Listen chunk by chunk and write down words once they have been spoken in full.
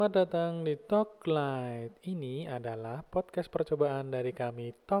Selamat datang di Talklight. Ini adalah podcast percobaan dari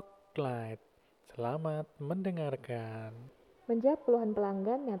kami Talklight. Selamat mendengarkan. Menjawab keluhan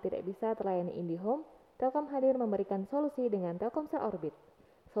pelanggan yang tidak bisa terlayani IndiHome, Telkom hadir memberikan solusi dengan Telkomsel Orbit.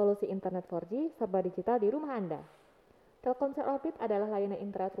 Solusi internet 4G serba digital di rumah Anda. Telkomsel Orbit adalah layanan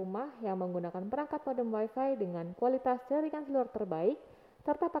internet rumah yang menggunakan perangkat modem Wi-Fi dengan kualitas jaringan seluler terbaik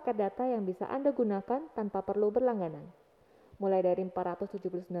serta paket data yang bisa Anda gunakan tanpa perlu berlangganan. Mulai dari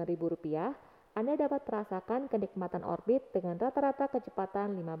Rp479.000, Anda dapat merasakan kenikmatan Orbit dengan rata-rata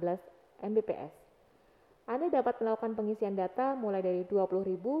kecepatan 15 Mbps. Anda dapat melakukan pengisian data mulai dari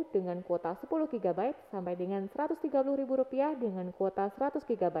Rp20.000 dengan kuota 10 GB sampai dengan Rp130.000 dengan kuota 100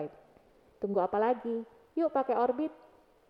 GB. Tunggu apa lagi? Yuk pakai Orbit!